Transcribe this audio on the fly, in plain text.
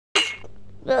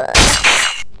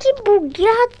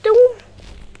bugado.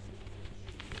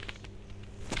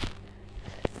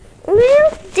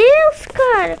 Meu Deus,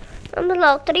 cara. Vamos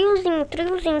lá, o triozinho.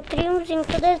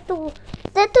 Cadê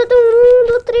todo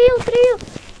mundo? Trio.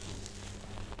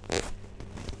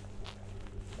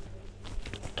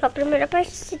 A primeira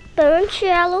participante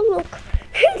é a Luluca.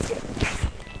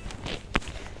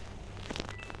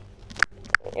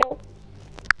 Eu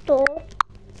tô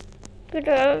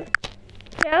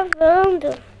gravando.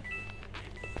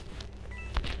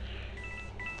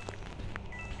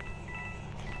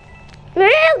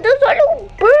 Meu Deus, olha o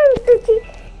bando de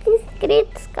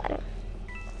inscritos, cara.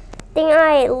 Tem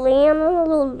a Helena,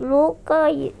 Luluca,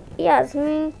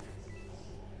 Yasmin.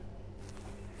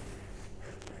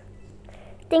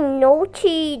 Tem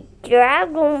Note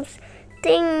Dragons.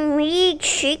 Tem Mid,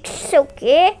 Chic, sei o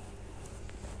quê.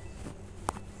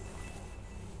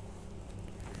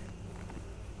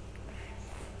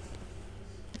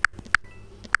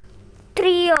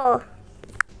 Trio.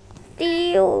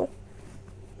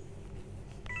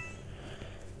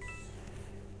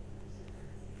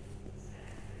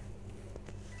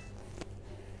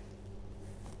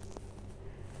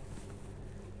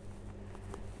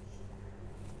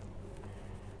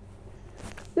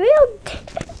 Meu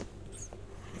Deus.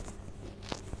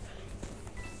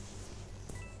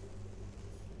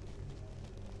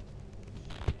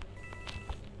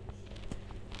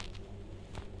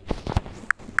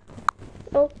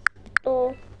 Eu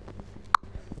tô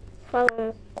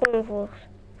falando com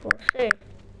você.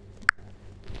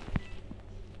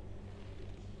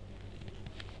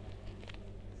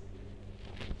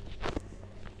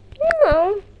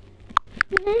 Não,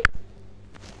 né?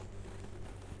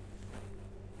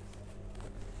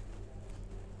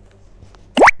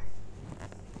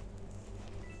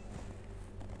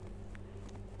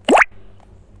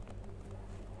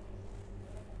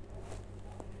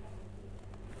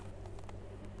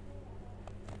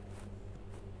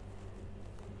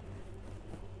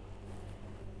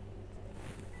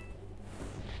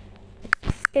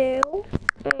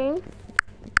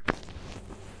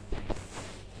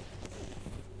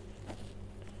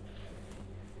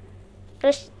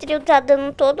 Esse trio tá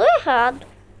dando todo errado.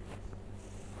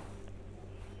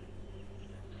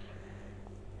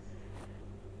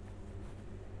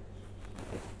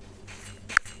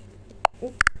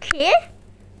 O quê?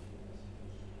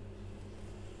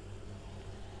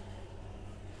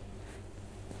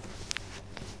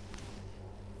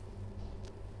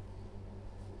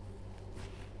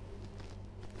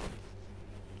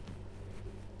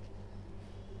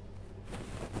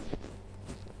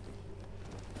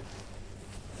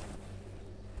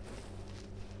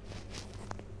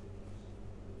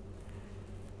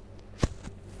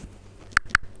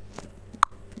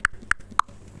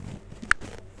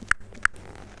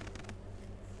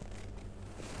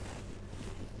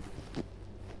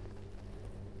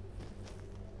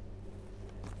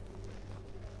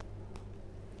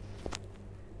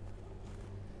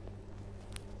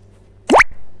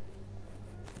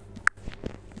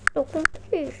 Tô com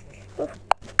triste.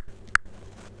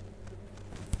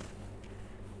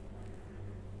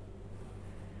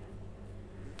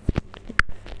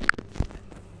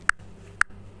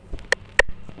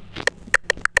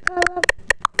 Cala a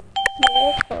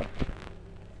boca.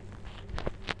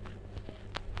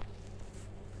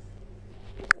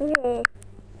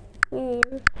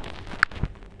 Menino.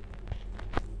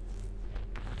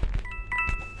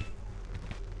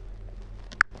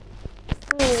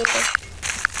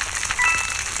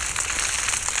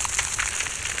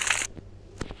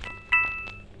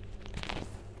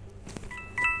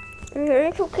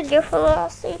 Gente, eu queria falar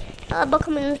assim. Cala a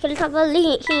boca, menino, que ele tava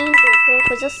rindo com uma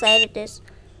coisa séria desse.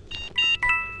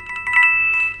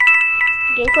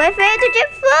 Alguém com efeito de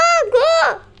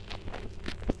fogo!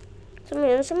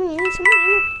 Essa menina.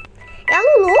 É a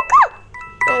Luluca?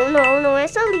 Não é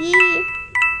essa ali.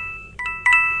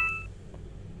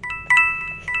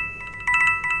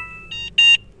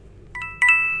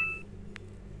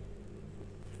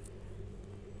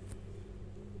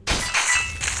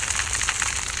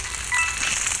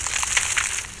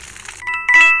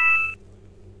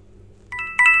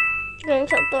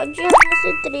 Gente, eu tô odiando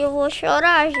esse trio, eu vou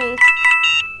chorar, gente.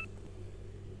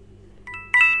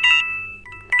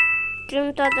 O trio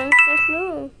não tá dando certo,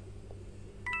 não.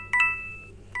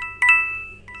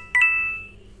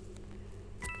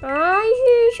 Ai,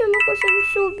 gente, eu não consigo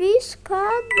subir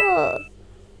escada.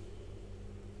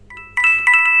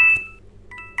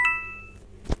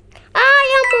 Ai,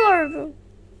 é Murder.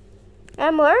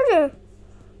 É Murder?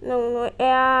 Não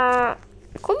é a...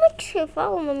 Como é que você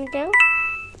fala o nome dela?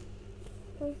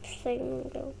 Não sei o nome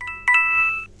dela.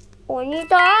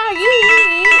 Unidade!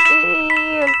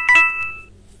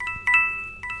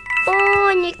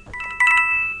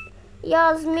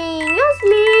 Yasmin,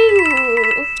 Yasmin.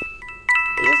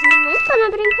 Yasmin não tá na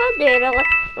brincadeira.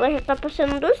 Ela já tá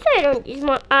passando do sério. Diz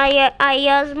a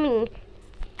Yasmin.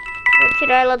 Vou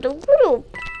tirar ela do grupo.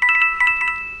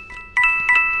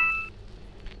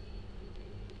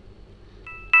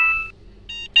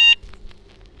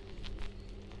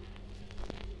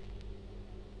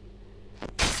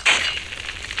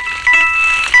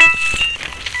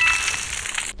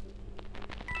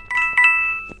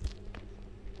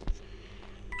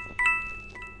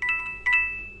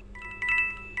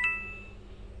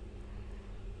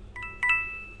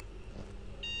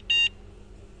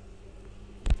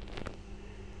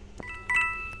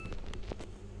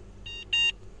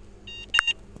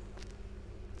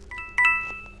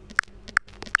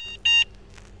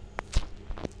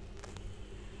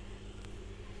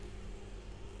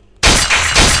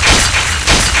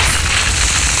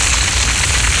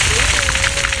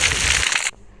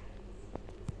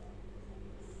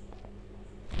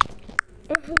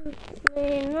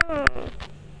 Não.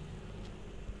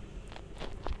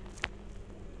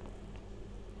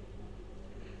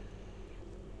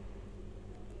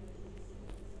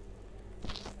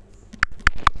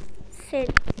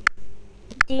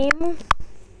 Cedimo.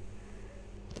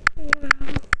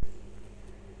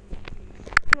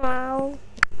 Mal.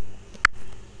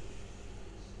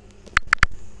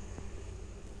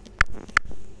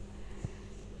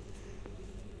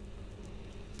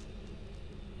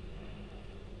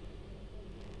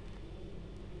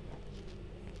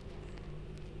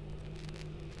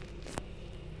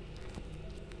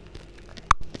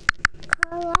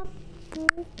 Cala a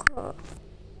boca.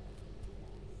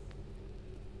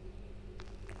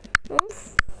 Não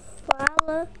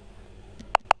fala.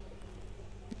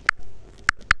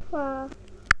 Fala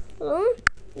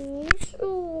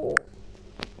isso.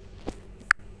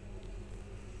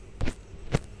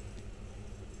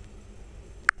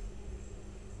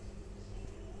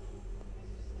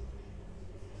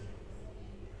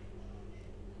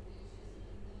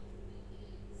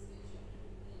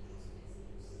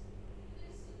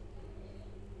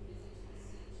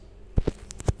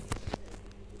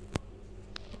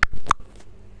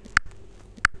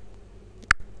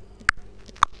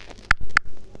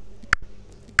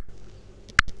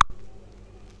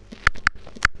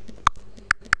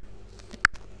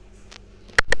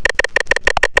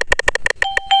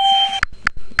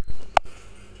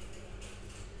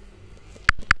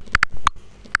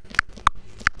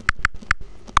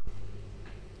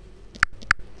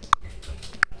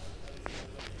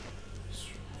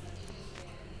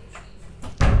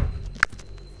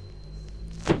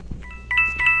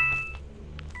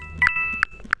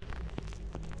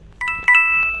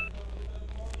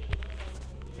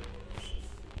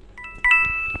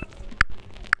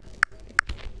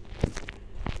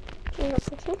 Ainda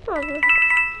continuava.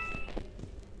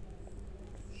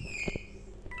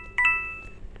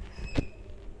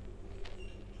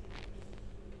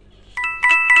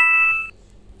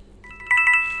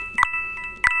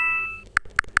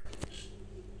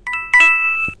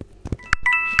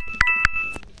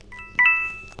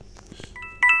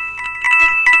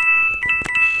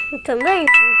 Eu também,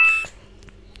 gente.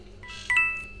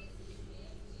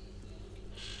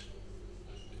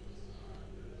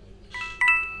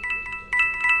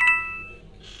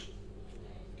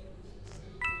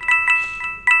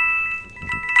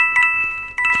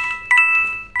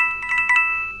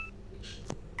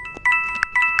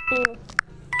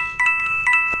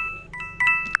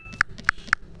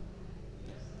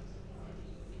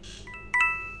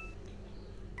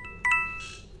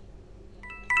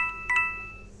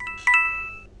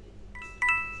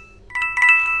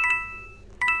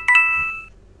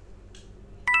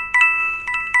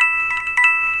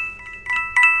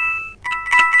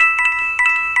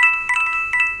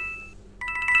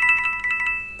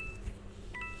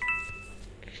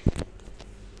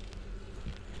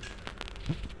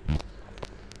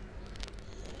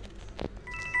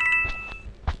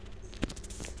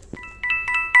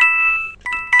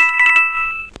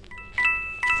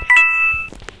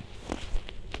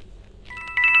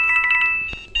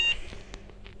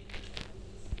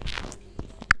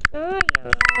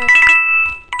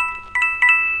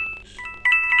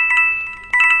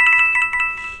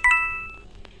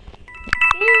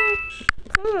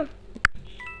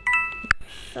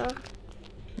 Só.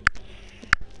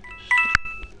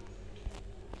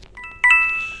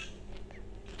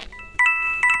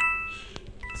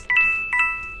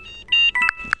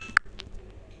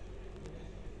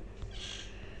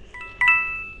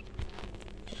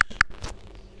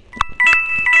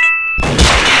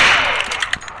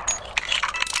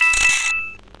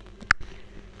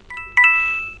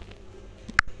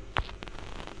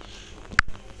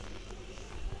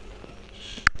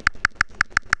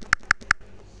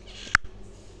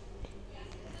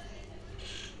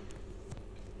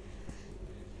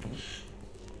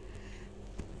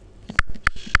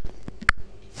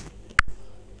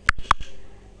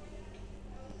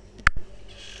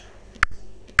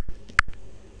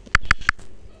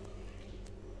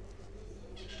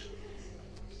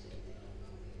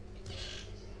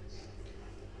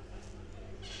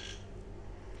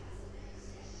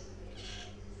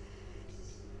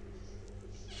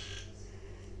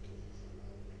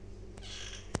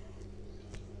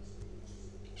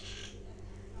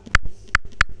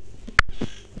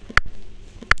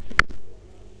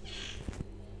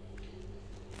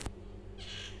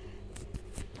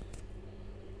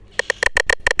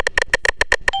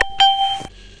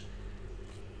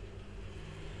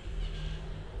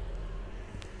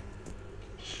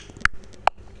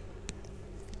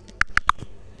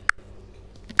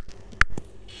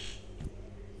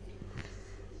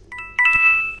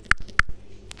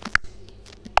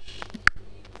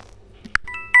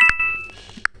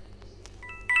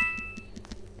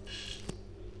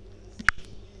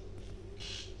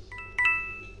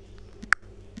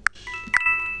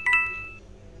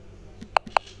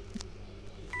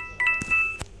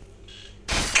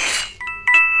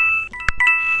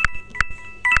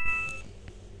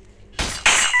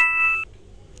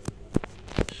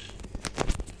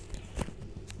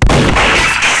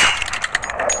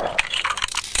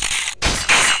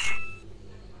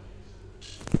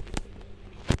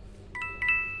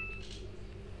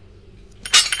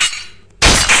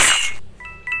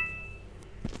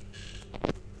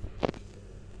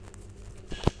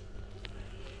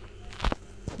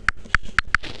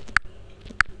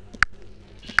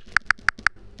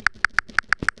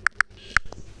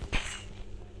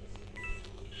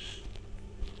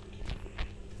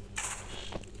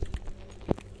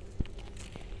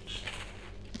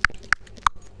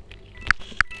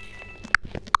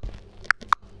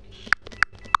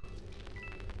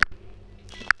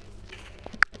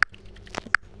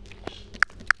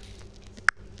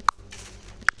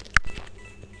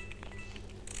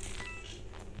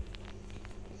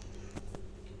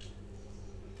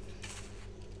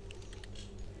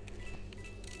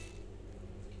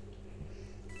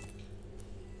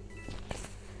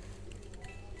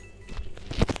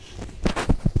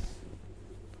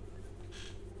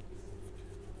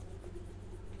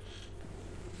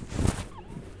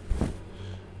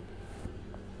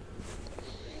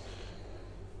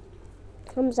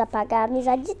 Vamos apagar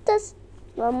amizaditas.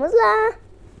 Vamos lá.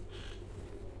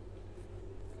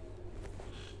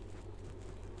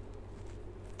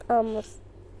 Vamos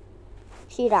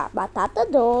tirar batata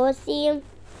doce.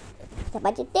 Só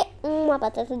pode ter uma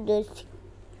batata doce,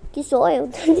 que sou eu.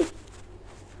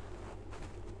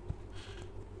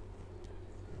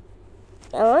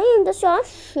 Ai, ainda se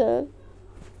achando.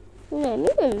 Não é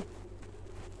mesmo?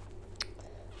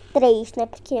 3, né?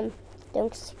 Porque tem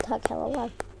que citar aquela lá.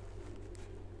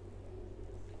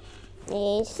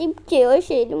 Esse, porque eu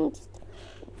achei ele muito...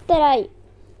 Peraí.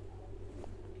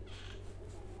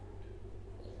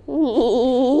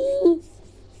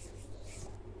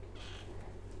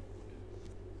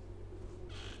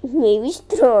 Meio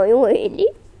estranho ele.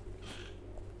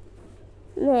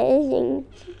 Né,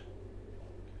 gente?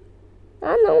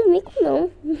 Ah, não, mico não.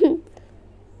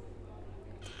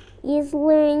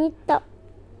 Slane tá...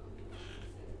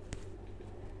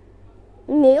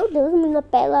 Meu Deus, menina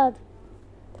pelada.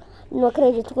 Não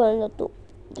acredito quando eu tô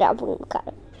gravando,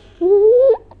 cara.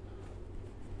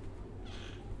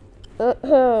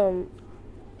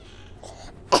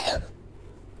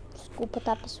 Desculpa,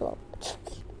 tá, pessoal?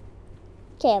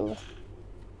 Aquela.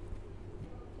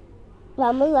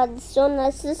 Vamos lá adicionar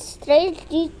essas 3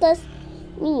 ditas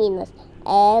meninas.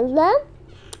 Ela.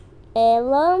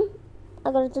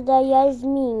 Agora tô da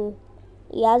Yasmin.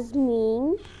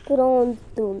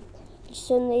 Pronto.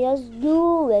 Adicionei as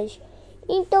 2.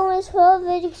 Então, espero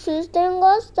ver que vocês tenham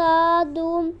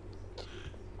gostado.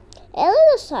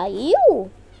 Ela não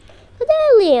saiu? Cadê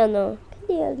a Helena?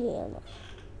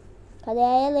 Cadê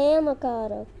a Helena,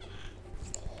 cara?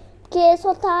 Porque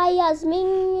só tá a Yasmin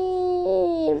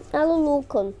e a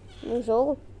Luluca no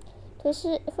jogo. Então,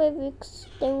 foi ver que vocês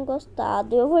tenham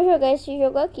gostado. Eu vou jogar esse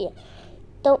jogo aqui.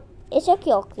 Então, esse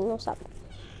aqui, ó, quem não sabe.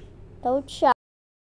 Então, tchau.